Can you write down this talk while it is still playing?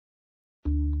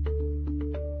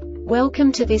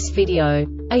Welcome to this video.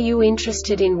 Are you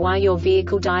interested in why your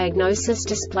vehicle diagnosis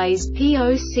displays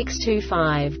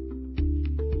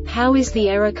P0625? How is the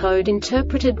error code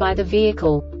interpreted by the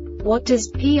vehicle? What does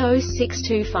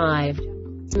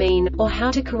P0625 mean, or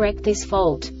how to correct this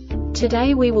fault?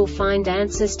 Today we will find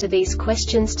answers to these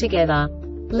questions together.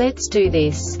 Let's do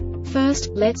this. First,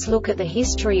 let's look at the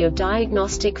history of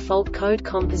diagnostic fault code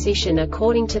composition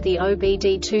according to the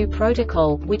OBD2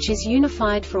 protocol, which is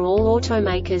unified for all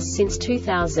automakers since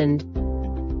 2000.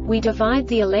 We divide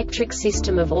the electric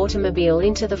system of automobile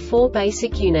into the four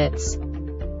basic units: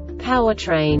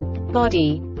 powertrain,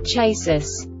 body,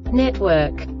 chassis,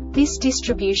 network. This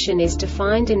distribution is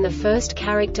defined in the first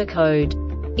character code.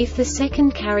 If the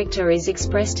second character is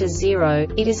expressed as 0,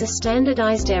 it is a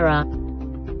standardized error.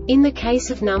 In the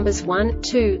case of numbers 1,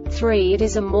 2, 3, it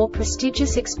is a more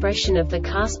prestigious expression of the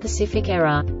car-specific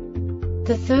error.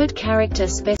 The third character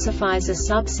specifies a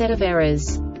subset of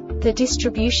errors. The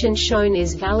distribution shown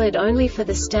is valid only for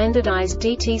the standardized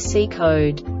DTC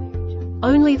code.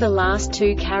 Only the last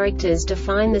two characters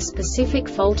define the specific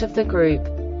fault of the group.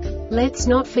 Let's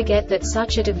not forget that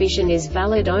such a division is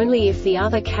valid only if the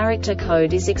other character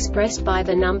code is expressed by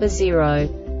the number 0.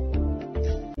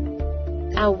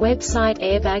 Our website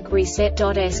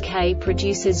airbagreset.sk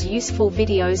produces useful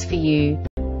videos for you.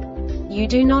 You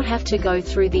do not have to go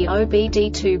through the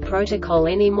OBD2 protocol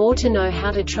anymore to know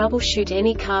how to troubleshoot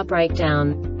any car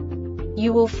breakdown.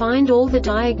 You will find all the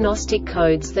diagnostic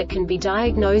codes that can be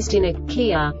diagnosed in a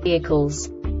Kia vehicles.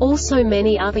 Also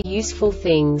many other useful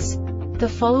things. The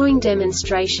following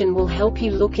demonstration will help you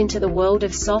look into the world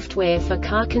of software for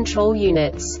car control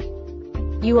units.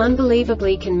 You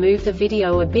unbelievably can move the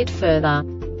video a bit further.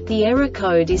 The error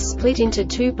code is split into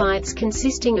 2 bytes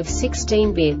consisting of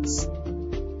 16 bits.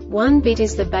 1 bit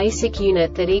is the basic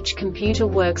unit that each computer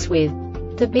works with.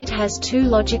 The bit has 2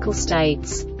 logical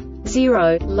states: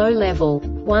 0, low level,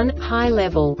 1, high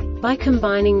level. By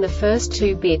combining the first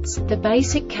 2 bits, the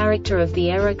basic character of the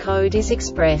error code is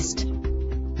expressed.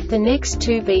 The next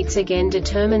 2 beats again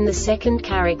determine the second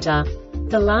character.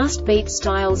 The last beat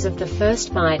styles of the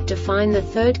first byte define the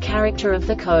third character of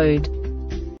the code.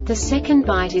 The second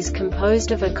byte is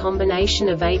composed of a combination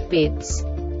of 8 bits.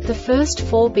 The first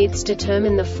 4 bits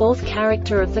determine the fourth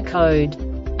character of the code.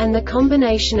 And the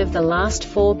combination of the last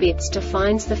 4 bits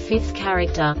defines the fifth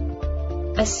character.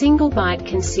 A single byte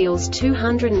conceals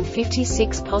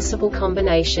 256 possible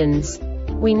combinations.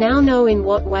 We now know in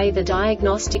what way the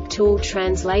diagnostic tool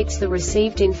translates the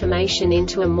received information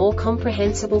into a more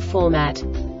comprehensible format.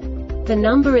 The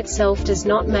number itself does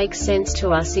not make sense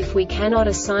to us if we cannot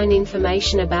assign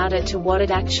information about it to what it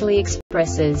actually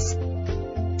expresses.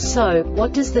 So,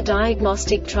 what does the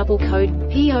Diagnostic Trouble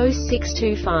Code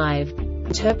P0625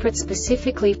 interpret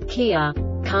specifically for Kia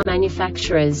car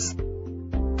manufacturers?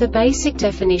 The basic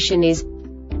definition is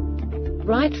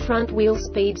right front wheel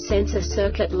speed sensor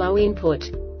circuit low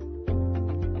input.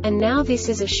 And now this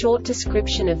is a short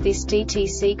description of this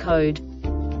DTC code.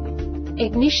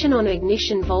 Ignition on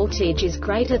ignition voltage is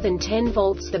greater than 10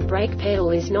 volts. The brake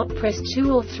pedal is not pressed.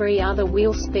 2 or 3 other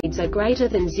wheel speeds are greater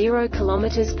than 0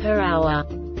 km/h.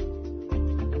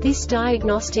 This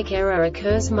diagnostic error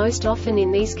occurs most often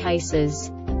in these cases: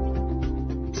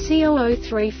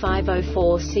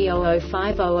 C003504,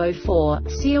 C005004,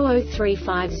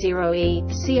 C00350E,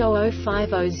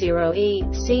 C00500E,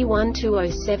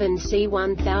 C1207,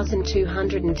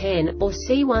 C1210, or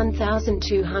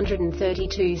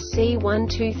C1232,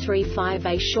 C1235.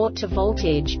 A short to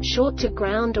voltage, short to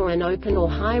ground, or an open or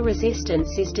high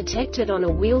resistance is detected on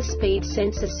a wheel speed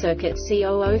sensor circuit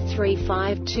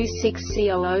C003526,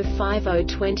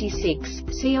 C005026,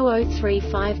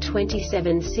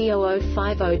 C003527,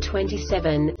 C005027,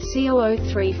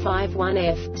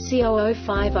 C00351F,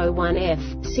 C00501F,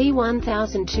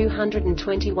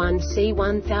 C1221,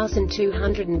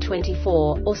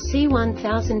 C1224, or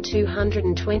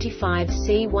C1225,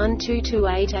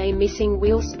 C1228. A missing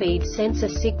wheel speed sensor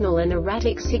signal and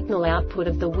erratic signal output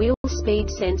of the wheel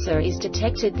speed sensor is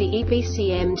detected. The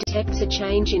EBCM detects a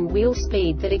change in wheel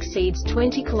speed that exceeds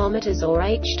 20 km or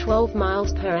h 12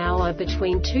 mph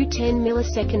between two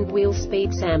 10-millisecond wheel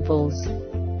speed samples.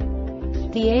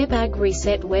 The Airbag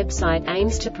Reset website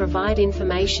aims to provide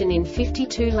information in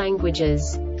 52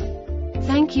 languages.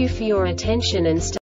 Thank you for your attention and